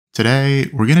Today,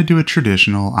 we're going to do a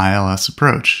traditional ILS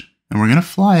approach, and we're going to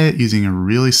fly it using a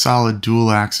really solid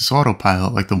dual-axis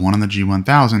autopilot like the one on the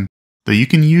G1000, though you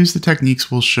can use the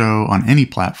techniques we'll show on any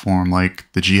platform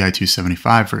like the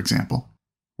GI-275, for example.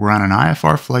 We're on an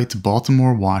IFR flight to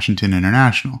Baltimore, Washington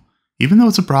International. Even though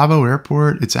it's a Bravo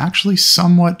airport, it's actually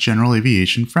somewhat general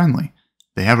aviation friendly.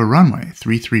 They have a runway,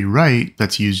 33 right,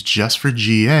 that's used just for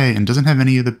GA and doesn't have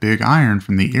any of the big iron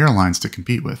from the airlines to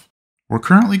compete with. We're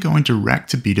currently going direct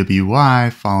to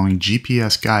BWI following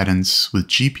GPS guidance with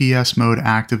GPS mode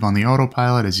active on the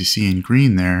autopilot as you see in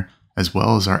green there, as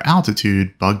well as our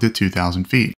altitude bugged at 2,000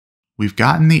 feet. We've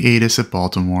gotten the ATIS at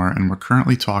Baltimore and we're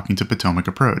currently talking to Potomac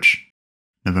Approach.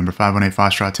 November 518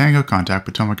 Foxtrot Tango, contact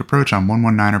Potomac Approach on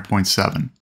 119.7.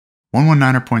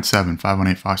 119.7,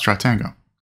 518 Foxtrot Tango.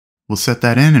 We'll set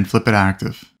that in and flip it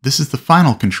active. This is the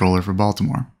final controller for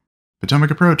Baltimore.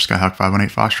 Potomac Approach, Skyhawk 518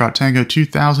 Foxtrot Tango,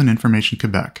 2000, information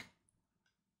Quebec.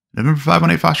 November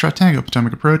 518 Foxtrot Tango,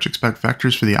 Potomac Approach, expect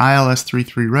vectors for the ILS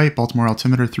 33 right, Baltimore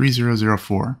altimeter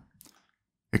 3004.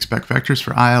 Expect vectors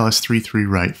for ILS 33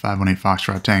 right, 518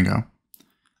 Foxtrot Tango.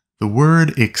 The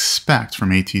word expect from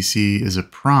ATC is a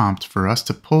prompt for us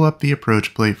to pull up the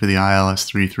approach plate for the ILS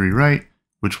 33 right,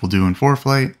 which we'll do in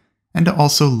ForeFlight, and to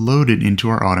also load it into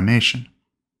our automation.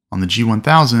 On the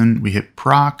G1000, we hit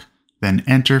proc, then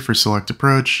enter for select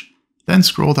approach, then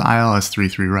scroll to ILS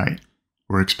 33 right.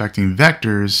 We're expecting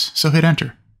vectors, so hit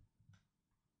enter.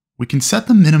 We can set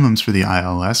the minimums for the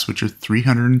ILS, which are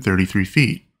 333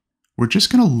 feet. We're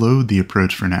just going to load the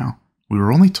approach for now. We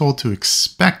were only told to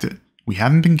expect it. We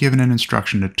haven't been given an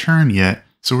instruction to turn yet,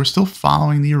 so we're still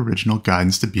following the original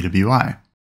guidance to BWI.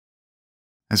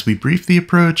 As we brief the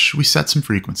approach, we set some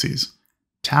frequencies.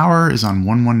 Tower is on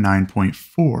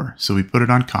 119.4, so we put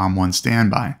it on COM 1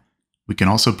 standby. We can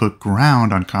also put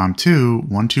ground on COM 2,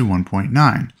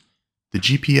 121.9. The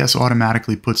GPS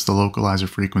automatically puts the localizer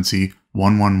frequency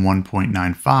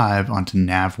 111.95 onto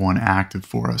nav1 active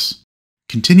for us.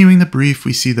 Continuing the brief,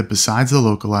 we see that besides the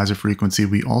localizer frequency,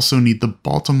 we also need the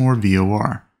Baltimore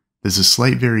VOR. There's a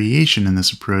slight variation in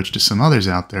this approach to some others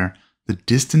out there. The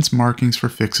distance markings for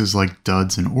fixes like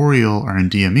duds and Oriole are in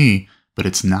DME, but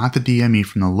it's not the DME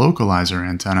from the localizer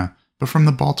antenna, but from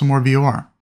the Baltimore VOR.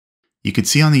 You can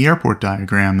see on the airport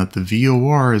diagram that the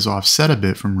VOR is offset a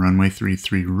bit from runway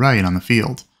 33 right on the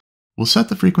field. We'll set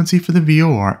the frequency for the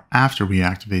VOR after we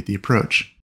activate the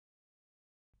approach.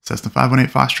 Cessna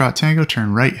 518 Foxtrot Tango,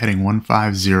 turn right heading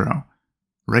 150.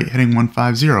 Right heading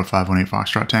 150, 518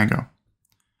 Foxtrot Tango.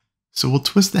 So we'll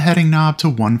twist the heading knob to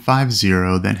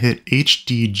 150, then hit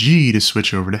HDG to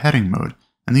switch over to heading mode,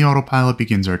 and the autopilot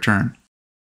begins our turn.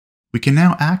 We can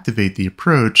now activate the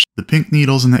approach. The pink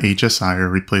needles in the HSI are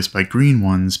replaced by green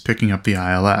ones, picking up the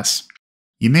ILS.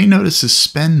 You may notice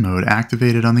suspend mode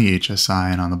activated on the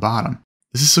HSI and on the bottom.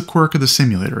 This is a quirk of the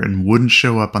simulator and wouldn't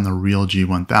show up on the real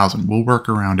G1000. We'll work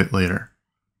around it later.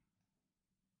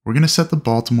 We're going to set the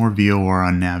Baltimore VOR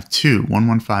on nav2,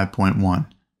 115.1.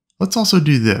 Let's also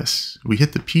do this. We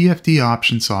hit the PFD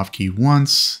option soft key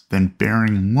once, then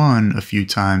bearing 1 a few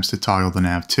times to toggle the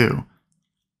nav2.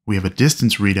 We have a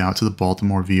distance readout to the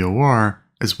Baltimore VOR,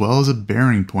 as well as a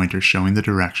bearing pointer showing the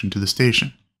direction to the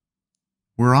station.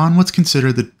 We're on what's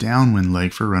considered the downwind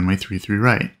leg for runway 33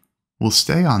 right. We'll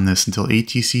stay on this until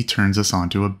ATC turns us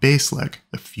onto a base leg,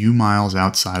 a few miles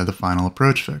outside of the final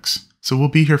approach fix, so we'll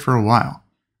be here for a while.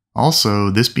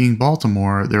 Also, this being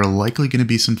Baltimore, there are likely going to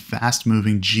be some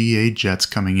fast-moving GA jets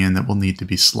coming in that we'll need to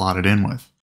be slotted in with.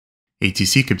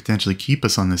 ATC could potentially keep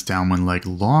us on this downwind leg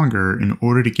longer in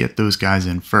order to get those guys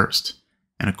in first.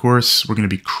 And of course, we're going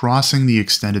to be crossing the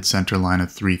extended center line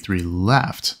of 33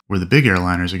 left, where the big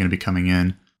airliners are going to be coming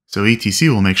in, so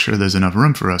ATC will make sure there's enough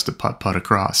room for us to putt-putt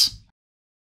across.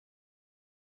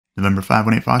 November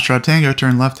 518 Foxtrot Tango,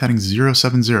 turn left heading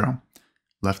 070.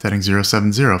 Left heading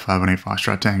 070, 518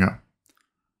 Foxtrot Tango.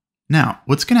 Now,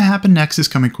 what's going to happen next is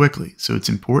coming quickly, so it's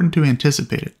important to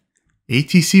anticipate it.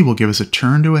 ATC will give us a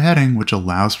turn to a heading which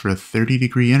allows for a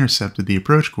 30-degree intercept of the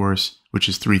approach course, which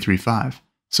is 335,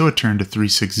 so a turn to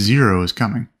 360 is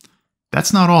coming.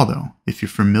 That's not all though. If you're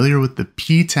familiar with the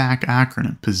PTAC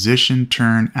acronym, Position,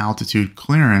 Turn, Altitude,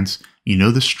 Clearance, you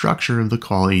know the structure of the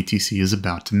call ATC is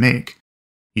about to make.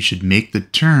 You should make the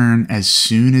turn as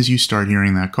soon as you start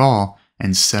hearing that call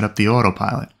and set up the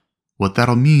autopilot. What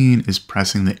that'll mean is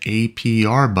pressing the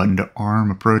APR button to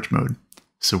arm approach mode.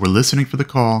 So we're listening for the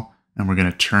call, and we're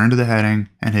going to turn to the heading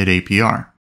and hit APR.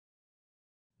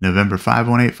 November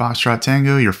 518 Foxtrot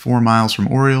Tango, you're 4 miles from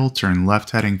Oriole, turn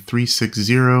left heading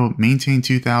 360, maintain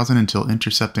 2000 until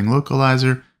intercepting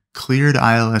localizer, cleared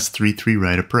ILS 33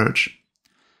 right approach.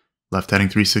 Left heading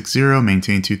 360,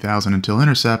 maintain 2000 until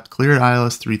intercept, cleared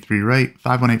ILS 33 right,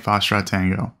 518 Foxtrot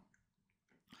Tango.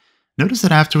 Notice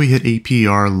that after we hit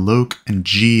APR, LOC, and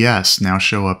GS now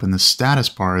show up and the status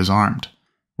bar is armed.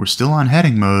 We're still on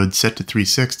heading mode set to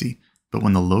 360, but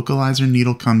when the localizer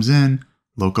needle comes in,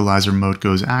 localizer mode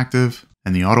goes active,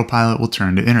 and the autopilot will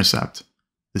turn to intercept.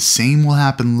 The same will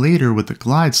happen later with the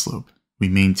glide slope. We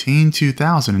maintain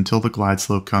 2000 until the glide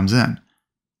slope comes in.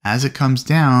 As it comes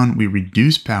down, we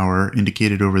reduce power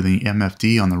indicated over the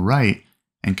MFD on the right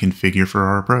and configure for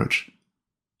our approach.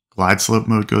 Glide slope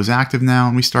mode goes active now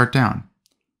and we start down.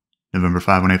 November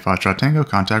 518 Foxtrot Tango,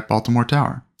 contact Baltimore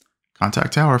Tower.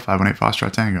 Contact Tower 518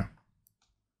 Foxtrot Tango.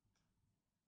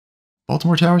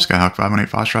 Baltimore Tower, Skyhawk 518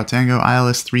 Foxtrot Tango,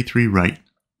 ILS 33 right.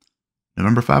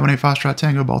 November 518 Foxtrot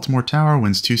Tango, Baltimore Tower,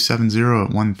 winds 270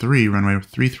 at 13, runway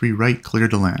 33 right, clear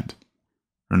to land.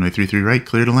 Runway 33 right,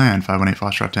 clear to land, 518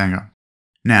 Foxtrot Tango.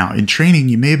 Now, in training,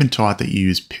 you may have been taught that you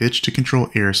use pitch to control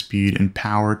airspeed and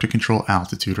power to control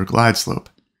altitude or glide slope.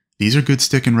 These are good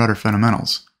stick and rudder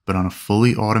fundamentals, but on a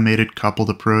fully automated coupled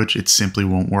approach, it simply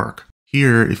won't work.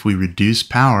 Here, if we reduce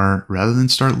power, rather than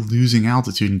start losing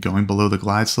altitude and going below the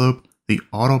glide slope, the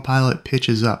autopilot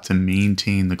pitches up to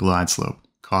maintain the glide slope,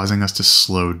 causing us to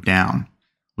slow down.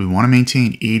 We want to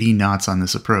maintain 80 knots on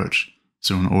this approach,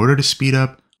 so in order to speed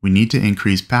up, we need to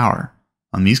increase power.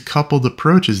 On these coupled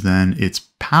approaches then, it's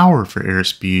power for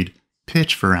airspeed,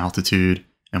 pitch for altitude,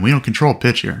 and we don't control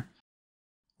pitch here.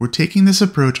 We're taking this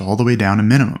approach all the way down to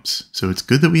minimums, so it's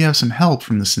good that we have some help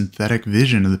from the synthetic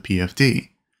vision of the PFD,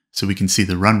 so we can see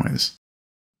the runways.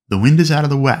 The wind is out of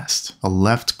the west, a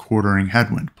left quartering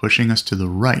headwind, pushing us to the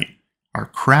right. Our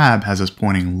crab has us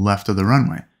pointing left of the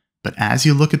runway, but as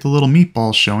you look at the little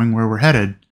meatball showing where we're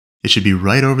headed, it should be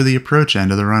right over the approach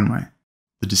end of the runway.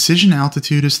 The decision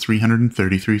altitude is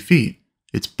 333 feet.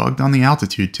 It's bugged on the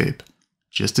altitude tape.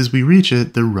 Just as we reach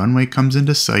it, the runway comes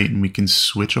into sight and we can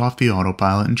switch off the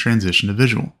autopilot and transition to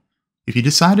visual. If you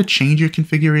decide to change your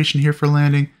configuration here for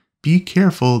landing, be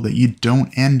careful that you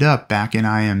don't end up back in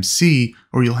IMC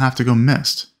or you'll have to go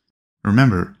missed.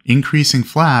 Remember, increasing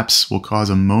flaps will cause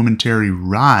a momentary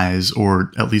rise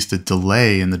or at least a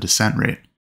delay in the descent rate.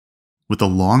 With a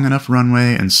long enough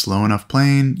runway and slow enough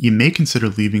plane, you may consider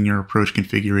leaving your approach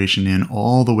configuration in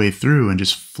all the way through and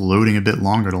just floating a bit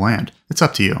longer to land. It's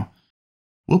up to you.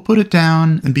 We'll put it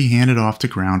down and be handed off to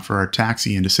ground for our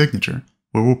taxi into signature,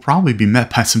 where we'll probably be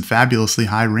met by some fabulously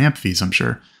high ramp fees, I'm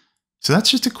sure. So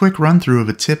that's just a quick run through of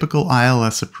a typical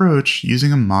ILS approach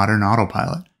using a modern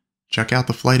autopilot. Check out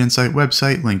the Flight Insight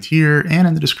website linked here and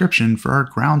in the description for our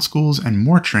ground schools and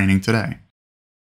more training today.